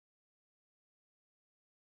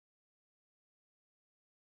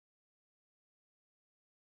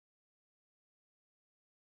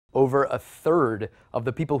Over a third of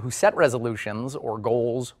the people who set resolutions or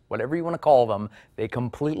goals, whatever you want to call them, they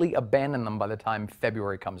completely abandon them by the time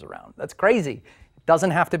February comes around. That's crazy. It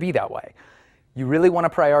doesn't have to be that way. You really want to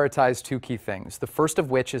prioritize two key things, the first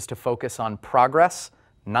of which is to focus on progress,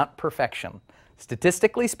 not perfection.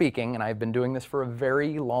 Statistically speaking, and I've been doing this for a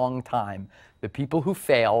very long time, the people who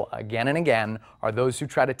fail again and again are those who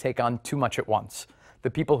try to take on too much at once. The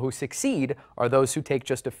people who succeed are those who take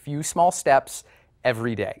just a few small steps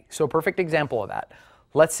every day. So a perfect example of that.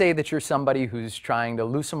 Let's say that you're somebody who's trying to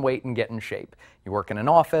lose some weight and get in shape. You work in an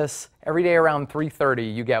office, every day around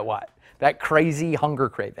 3:30 you get what? That crazy hunger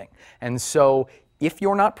craving. And so if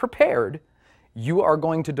you're not prepared, you are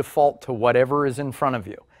going to default to whatever is in front of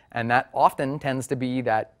you. And that often tends to be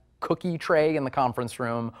that cookie tray in the conference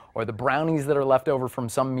room, or the brownies that are left over from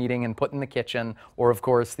some meeting and put in the kitchen, or of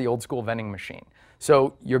course the old school vending machine.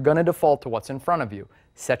 So you're going to default to what's in front of you.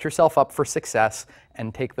 Set yourself up for success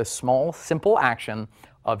and take the small, simple action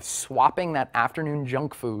of swapping that afternoon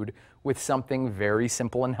junk food with something very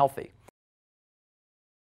simple and healthy.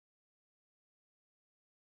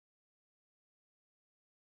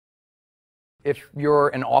 If you're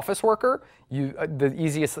an office worker, the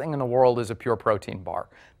easiest thing in the world is a pure protein bar.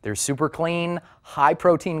 They're super clean, high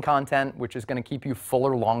protein content, which is going to keep you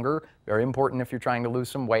fuller longer. Very important if you're trying to lose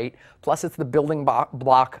some weight. Plus, it's the building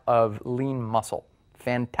block of lean muscle.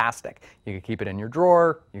 Fantastic. You could keep it in your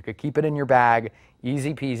drawer, you could keep it in your bag,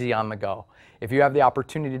 easy peasy on the go. If you have the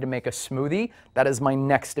opportunity to make a smoothie, that is my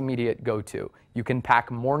next immediate go-to. You can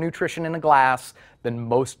pack more nutrition in a glass than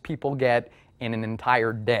most people get in an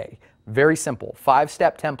entire day. Very simple,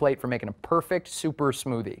 5-step template for making a perfect super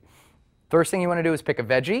smoothie. First thing you want to do is pick a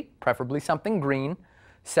veggie, preferably something green.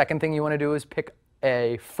 Second thing you want to do is pick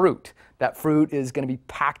a fruit. That fruit is going to be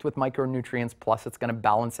packed with micronutrients, plus it's going to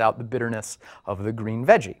balance out the bitterness of the green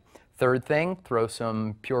veggie. Third thing, throw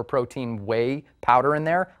some pure protein whey powder in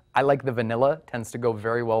there. I like the vanilla, tends to go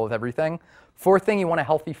very well with everything. Fourth thing, you want a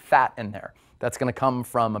healthy fat in there. That's going to come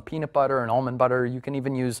from a peanut butter, an almond butter. You can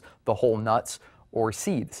even use the whole nuts or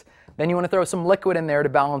seeds. Then you want to throw some liquid in there to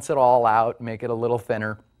balance it all out, make it a little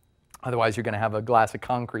thinner. Otherwise, you're going to have a glass of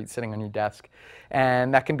concrete sitting on your desk.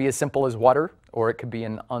 And that can be as simple as water, or it could be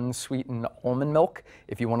an unsweetened almond milk.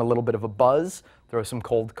 If you want a little bit of a buzz, throw some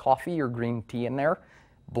cold coffee or green tea in there.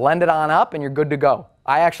 Blend it on up and you're good to go.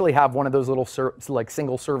 I actually have one of those little like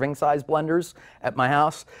single serving size blenders at my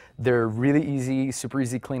house. They're really easy, super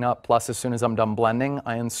easy clean up. Plus, as soon as I'm done blending,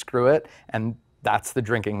 I unscrew it and that's the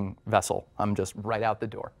drinking vessel. I'm just right out the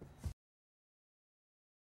door.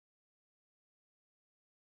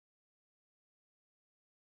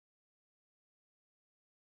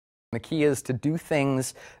 The key is to do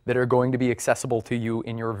things that are going to be accessible to you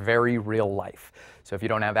in your very real life. So if you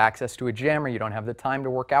don't have access to a gym or you don't have the time to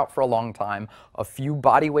work out for a long time, a few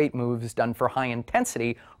body weight moves done for high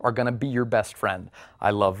intensity are going to be your best friend.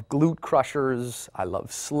 I love glute crushers, I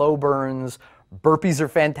love slow burns, burpees are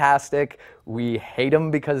fantastic. We hate them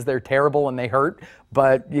because they're terrible and they hurt,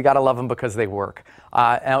 but you gotta love them because they work.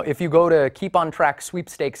 Now, if you go to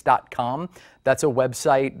keepontracksweepstakes.com, that's a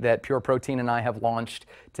website that Pure Protein and I have launched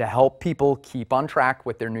to help people keep on track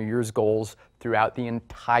with their New Year's goals throughout the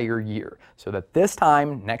entire year. So that this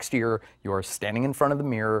time next year, you are standing in front of the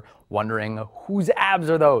mirror wondering, whose abs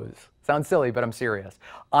are those? Sounds silly, but I'm serious.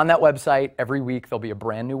 On that website, every week there'll be a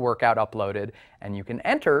brand new workout uploaded, and you can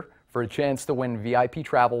enter for a chance to win VIP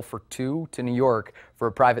travel for 2 to New York for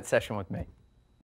a private session with me.